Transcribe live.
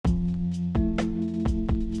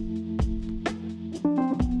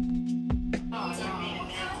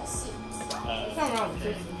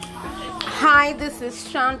Hi, this is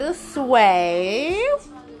Shonda Sway.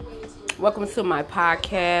 Welcome to my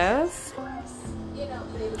podcast.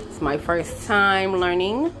 It's my first time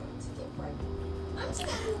learning.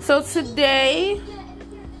 So today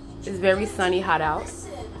is very sunny, hot out.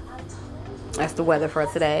 That's the weather for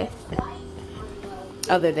today.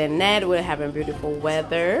 Other than that, we're having beautiful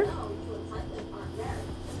weather.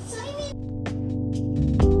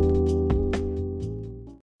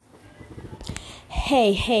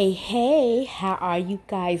 Hey, how are you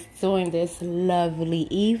guys doing this lovely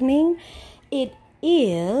evening? It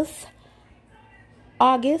is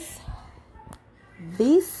August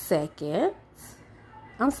the 2nd.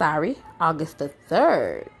 August the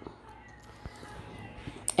 3rd.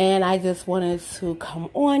 And I just wanted to come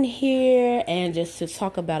on here and just to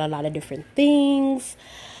talk about a lot of different things.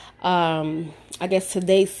 I guess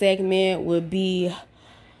today's segment would be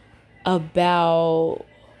about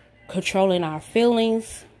controlling our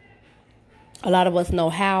feelings. A lot of us know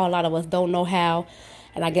how, a lot of us don't know how,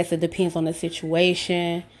 and I guess it depends on the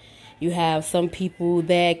situation. You have some people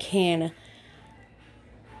that can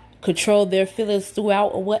control their feelings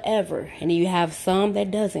throughout or whatever, and you have some that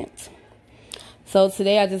doesn't. So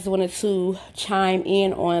today I just wanted to chime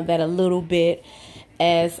in on that a little bit,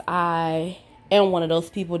 as I am one of those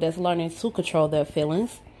people that's learning to control their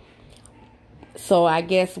feelings. So I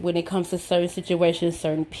guess when it comes to certain situations,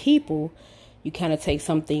 certain people, you kind of take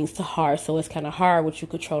some things to heart. So it's kind of hard with you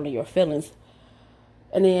controlling your feelings.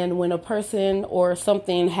 And then when a person or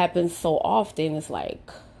something happens so often, it's like,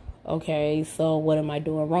 okay, so what am I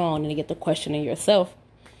doing wrong? And you get to questioning yourself.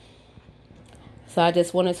 So I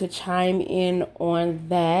just wanted to chime in on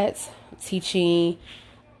that, teaching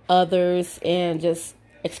others and just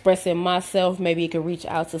expressing myself. Maybe it could reach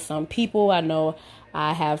out to some people. I know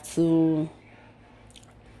I have to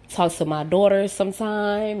talk to my daughters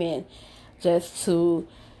sometime and just to,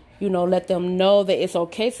 let them know that it's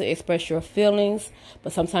okay to express your feelings.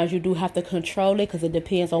 But sometimes you do have to control it because it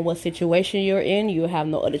depends on what situation you're in. You have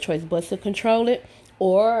no other choice but to control it,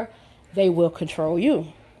 or they will control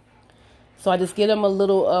you. So I just give them a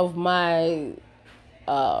little of my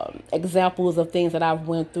examples of things that I've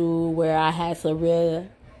went through where I had to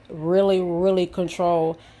really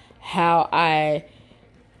control how I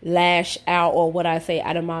lash out or what I say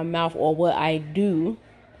out of my mouth or what I do.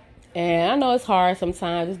 And I know it's hard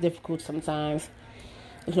sometimes, it's difficult sometimes.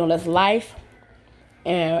 That's life.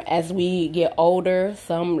 And as we get older,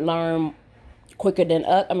 some learn quicker than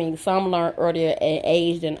some learn earlier in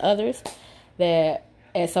age than others. And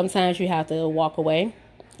sometimes you have to walk away.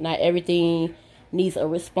 Not everything needs a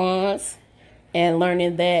response. And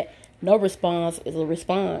learning that no response is a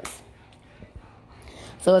response.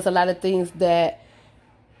 So it's a lot of things that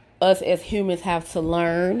us as humans have to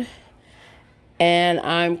learn. And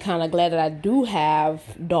I'm kind of glad that I do have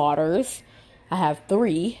daughters. I have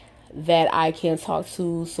 3 that I can talk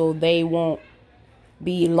to so they won't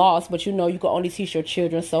be lost. But you can only teach your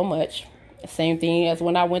children so much. Same thing as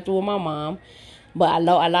when I went through with my mom. But I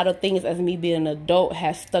know a lot of things as me being an adult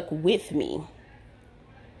has stuck with me.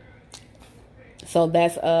 So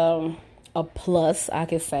that's a plus, I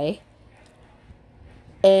could say.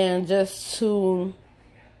 And just to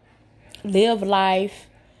live life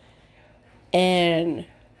and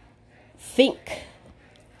think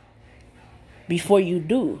before you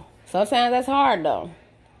do. Sometimes that's hard though.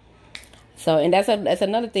 So, and that's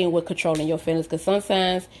another thing with controlling your feelings, because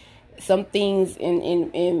sometimes some things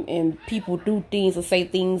and people do things or say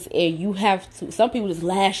things, and you have to. Some people just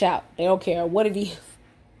lash out. They don't care what it is.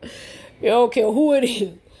 They don't care who it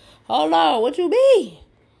is. Hold on, what you mean?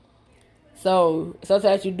 So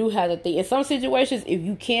sometimes you do have to think. In some situations, if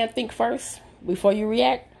you can't think first before you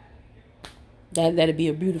react, that'd be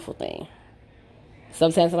a beautiful thing.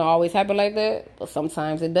 Sometimes it don't always happen like that, but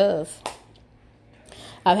sometimes it does.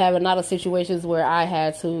 I've had a lot of situations where I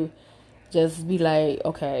had to just be like,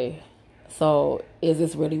 okay, so is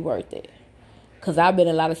this really worth it? Because I've been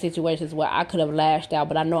in a lot of situations where I could have lashed out,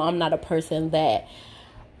 but I know I'm not a person that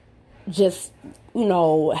just,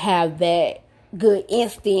 have that good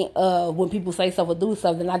instinct of when people say something or do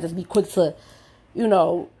something, I just be quick to,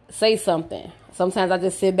 say something. Sometimes I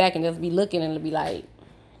just sit back and just be looking and be like,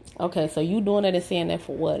 okay, so you doing that and saying that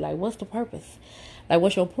for what? Like, what's the purpose? Like,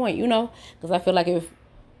 what's your point? Because I feel like if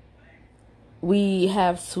you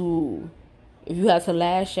have to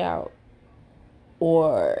lash out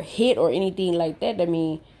or hit or anything like that, I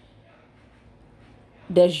mean,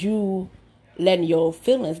 that's you letting your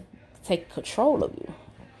feelings take control of you.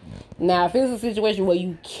 Now, if it's a situation where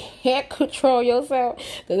you can't control yourself,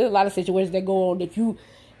 because there's a lot of situations that go on that you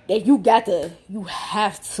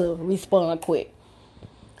have to respond quick.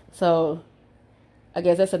 So I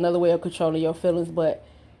guess that's another way of controlling your feelings, but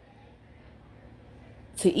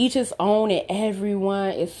to each his own, and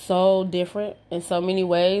everyone is so different in so many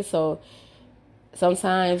ways. So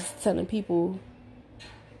sometimes telling people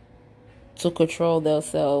to control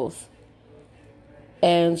themselves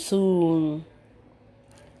and to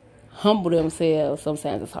humble themselves,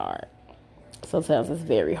 sometimes it's hard. Sometimes it's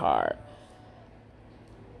very hard.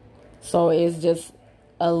 So it's just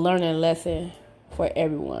a learning lesson for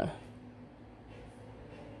everyone.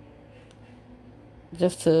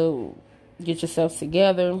 Just to get yourself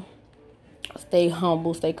together, stay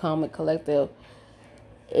humble, stay calm and collective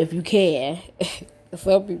if you can.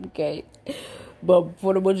 Some people can't, but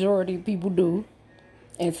for the majority, people do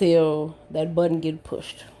until that button get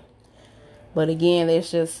pushed. But again, it's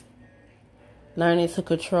just learning to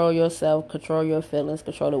control yourself, control your feelings,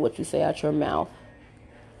 control what you say out your mouth,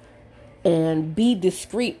 and be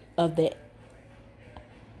discreet of the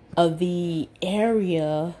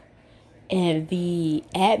area and the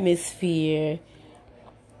atmosphere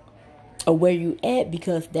of where you at,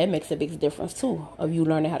 because that makes a big difference too of you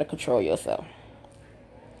learning how to control yourself.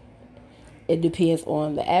 It depends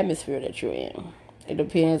on the atmosphere that you're in. It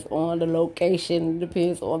depends on the location. It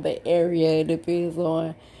depends on the area. It depends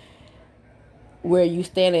on where you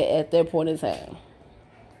stand at that point in time.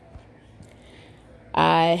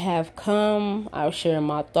 I'll share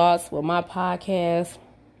my thoughts with my podcast.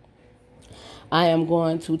 I am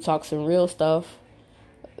going to talk some real stuff.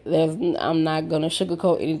 I'm not going to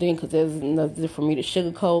sugarcoat anything, because there's nothing for me to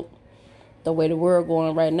sugarcoat. The way the world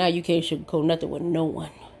going right now, you can't sugarcoat nothing with no one.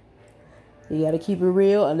 You got to keep it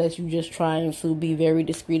real, unless you're just trying to be very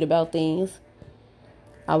discreet about things.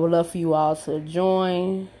 I would love for you all to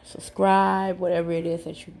join, subscribe, whatever it is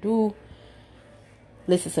that you do.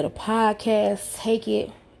 Listen to the podcast, take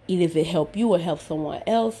it. Either if it help you or help someone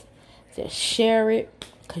else, just share it,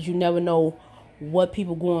 because you never know what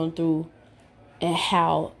people going through and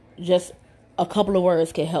how just a couple of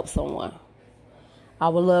words can help someone. I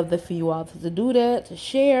would love for you all to do that, to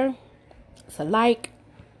share, to like,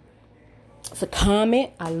 to comment.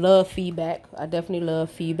 I love feedback. I definitely love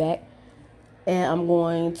feedback. And I'm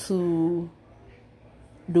going to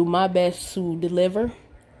do my best to deliver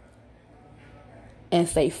and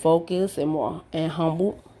stay focused and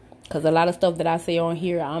humble. Because a lot of stuff that I say on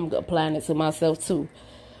here, I'm applying it to myself too.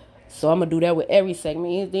 So I'm going to do that with every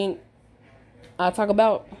segment. Anything I talk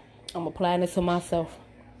about, I'm applying it to myself.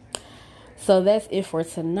 So that's it for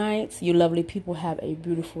tonight. You lovely people, have a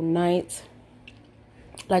beautiful night.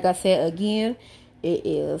 Like I said again, it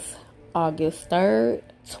is August 3rd,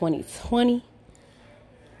 2020.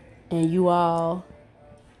 And you all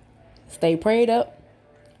stay prayed up,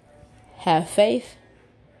 have faith,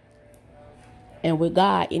 and with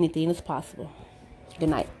God, anything is possible. Good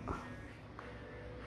night.